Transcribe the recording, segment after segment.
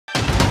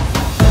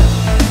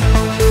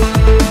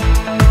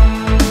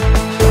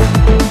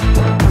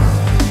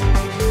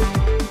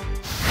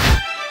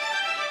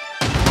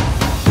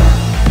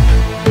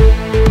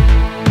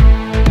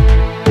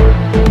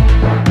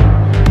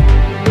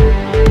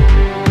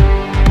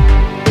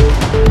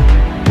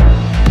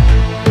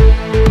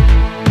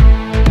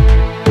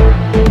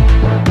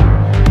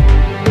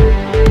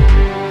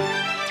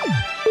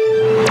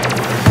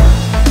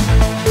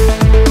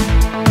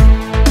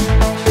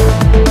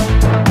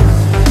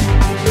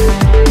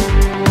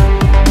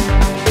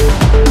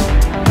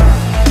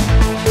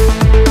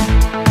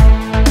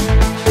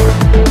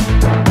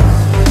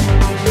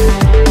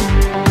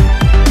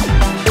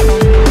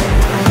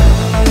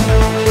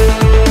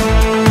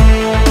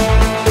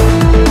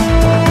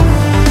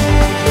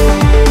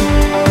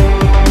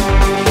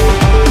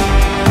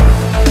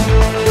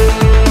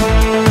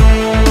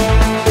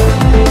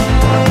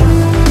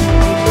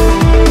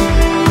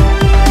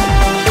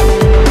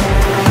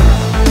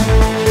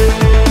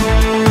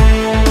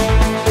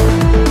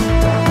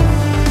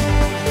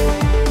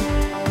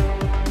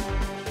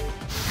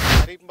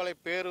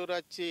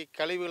பேரூராட்சி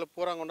கழிவுகளை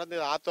பூரா கொண்டாந்து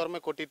ஆத்தோரமே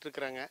கொட்டிட்டு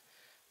இருக்கிறாங்க.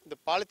 இந்த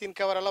பாலித்தீன்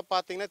கவரெல்லாம்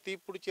பார்த்தீங்கன்னா தீ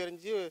பிடிச்சி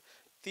எரிஞ்சு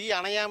தீ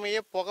அணையாமையே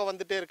புகை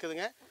வந்துட்டே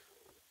இருக்குதுங்க.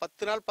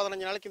 10 நாள்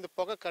 15 நாளைக்கு இந்த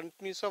புகை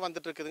கண்டினியூஸாக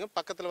வந்துட்டு இருக்குதுங்க.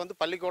 பக்கத்தில் வந்து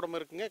பள்ளிக்கூடம்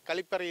இருக்குங்க,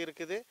 கழிப்பறை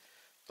இருக்குது,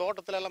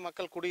 தோட்டத்தில் எல்லாம்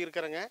மக்கள்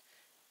குடியிருக்கிறாங்க.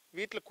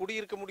 வீட்டில்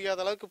குடியிருக்க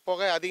முடியாத அளவுக்கு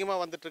புகை அதிகமாக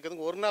வந்துட்டு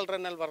இருக்குதுங்க. 1 நாள்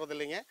 2 நாள் வர்றது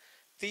இல்லைங்க.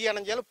 தீ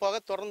அணைஞ்சாலும் புகை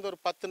தொடர்ந்து ஒரு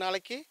 10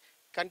 நாளைக்கு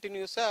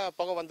கண்டினியூஸாக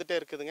புகை வந்துட்டே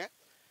இருக்குதுங்க.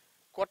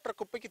 கொட்டுற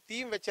குப்பைக்கு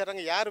தீயும்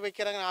வச்சிடறாங்க. யார்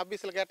வைக்கிறாங்க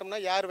ஆஃபீஸில் கேட்டோம்னா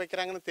யார்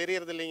வைக்கிறாங்கன்னு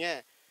தெரியறது இல்லைங்க,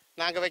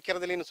 நாங்கள்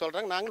வைக்கிறது இல்லைன்னு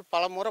சொல்கிறாங்க. நாங்கள்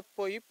பல முறை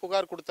போய்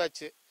புகார்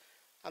கொடுத்தாச்சு.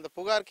 அந்த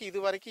புகாருக்கு இது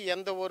வரைக்கும்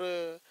எந்த ஒரு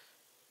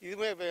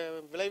இதுவுமே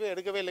விளைவே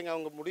எடுக்கவே இல்லைங்க,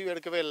 அவங்க முடிவு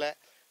எடுக்கவே இல்லை.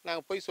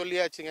 நாங்கள் போய்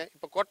சொல்லியாச்சுங்க.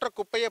 இப்போ கொட்டுற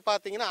குப்பையை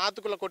பார்த்தீங்கன்னா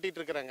ஆற்றுக்குள்ளே கொட்டிகிட்டு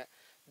இருக்கிறாங்க.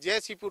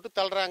 ஜேசிபி விட்டு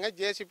தள்ளுறாங்க,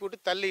 ஜேசிபி விட்டு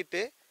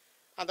தள்ளிட்டு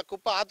அந்த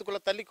குப்பை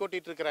ஆற்றுக்குள்ளே தள்ளி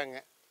கொட்டிகிட்டு இருக்கிறாங்க.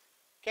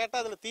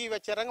 கேட்டால் அதில் தீ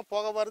வச்சிடறாங்க,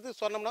 புகை வருது.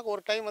 சொன்னோம்னா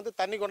ஒரு டைம் வந்து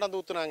தண்ணி கொண்டாந்து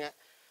ஊற்றுனாங்க.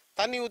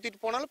 தண்ணி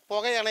ஊற்றிட்டு போனாலும்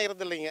புகை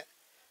அணையிறது இல்லைங்க.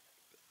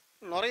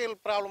 நுரையீரல்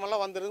ப்ராப்ளம்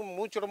எல்லாம் வந்துடுது,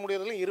 மூச்சுட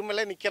முடியறதில்ல,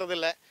 இருமலே நிற்கிறது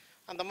இல்லை.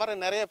 அந்த மாதிரி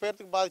நிறைய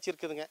பேர்த்துக்கு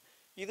பாதிச்சிருக்குதுங்க.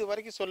 இது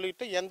வரைக்கும்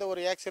சொல்லிட்டு எந்த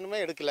ஒரு ஆக்ஷனுமே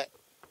எடுக்கலை.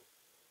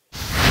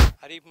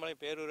 அரிப்புமலை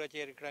பேரூராட்சி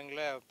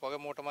இருக்கிறாங்களே புகை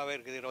மூட்டமாகவே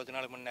இருக்குது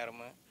 24 மணி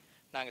நேரமும்.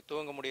 நாங்கள்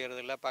தூங்க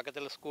முடியறதில்ல.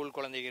 பக்கத்தில் ஸ்கூல்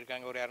குழந்தைங்க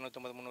இருக்காங்க, ஒரு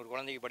 250-300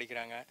 குழந்தைங்க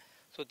படிக்கிறாங்க.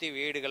 சுற்றி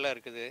வீடுகள்லாம்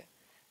இருக்குது.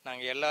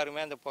 நாங்கள்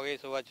எல்லாருமே அந்த புகையை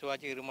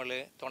சுவாச்சி இருமல்,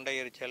 தொண்டை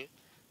எரிச்சல்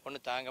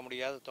ஒன்றும் தாங்க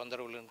முடியாத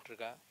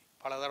தொந்தரவுன்ட்டுருக்கோம்.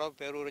 பல தடவை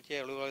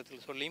பேரூராட்சி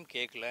அலுவலகத்தில் சொல்லியும்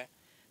கேட்கல.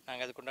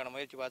 நாங்கள் அதுக்குண்டான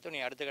முயற்சி பார்த்தோம். நீ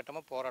அடுத்த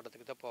கட்டமாக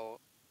போராட்டத்துக்கு தான்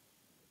போவோம்.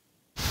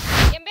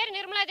 என் பேர்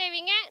நிர்மலா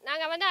தேவிங்க.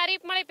 நாங்கள் வந்து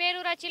அரிப்புமலை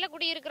பேரூராட்சியில்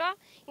குடியிருக்கிறோம்.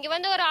 இங்கே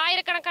வந்து ஒரு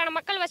 1000கணக்கான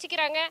மக்கள்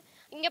வசிக்கிறாங்க.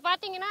 இங்கே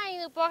பார்த்தீங்கன்னா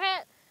இது புகை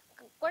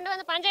கொண்டு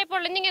வந்து பஞ்சாயத்து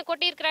போர்ட்லேருந்து இங்கே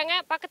கொட்டியிருக்கிறாங்க.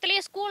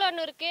 பக்கத்துலேயே ஸ்கூல்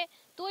ஒன்று இருக்குது.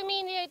 தூய்மை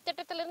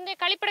திட்டத்திலிருந்து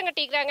கழிப்பிடம்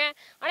கட்டிக்கிறாங்க.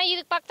 ஆனால்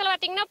இதுக்கு பக்கத்தில்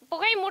பார்த்தீங்கன்னா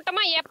புகை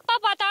மூட்டமாக எப்போ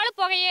பார்த்தாலும்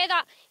புகையே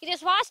தான். இதை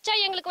சுவாசிச்சா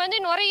எங்களுக்கு வந்து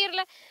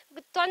நுரையீரல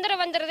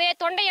தொந்தரவு வந்துடுது,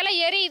 தொண்டையெல்லாம்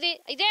எரியுது.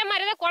 இதே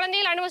மாதிரி தான்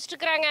குழந்தைகள் அனுபவிச்சுட்டு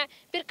இருக்கிறாங்க.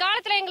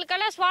 பிற்காலத்தில்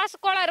எங்களுக்கெல்லாம் சுவாச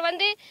கோளாறு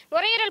வந்து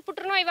நுரையீரல்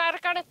புற்றுநோய்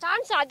வரக்கான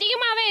சான்ஸ்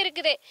அதிகமாகவே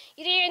இருக்குது.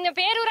 இது இந்த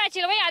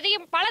பேரூராட்சியில் போய்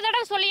பல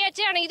தடவை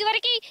சொல்லியாச்சு. ஆனால் இது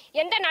வரைக்கும்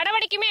எந்த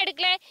நடவடிக்கையுமே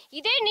எடுக்கல.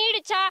 இதே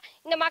நீடிச்சா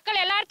இந்த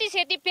மக்கள் எல்லாத்தையும்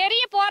சேர்த்து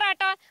பெரிய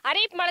போராட்டம்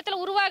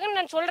அரிப்புமலத்தில் உருவாகுன்னு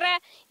நான் சொல்கிறேன்.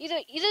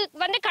 இது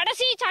வந்து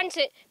கடைசி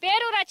சான்ஸு.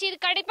 பேரூராட்சி இது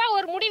கண்டிப்பாக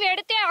ஒரு முடிவு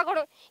எடுத்தே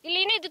ஆகணும்.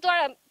 இல்லைன்னா இது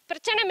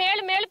பிரச்சனை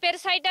மேலும் மேலும்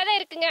பெருசாயிட்டே தான்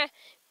இருக்குங்க.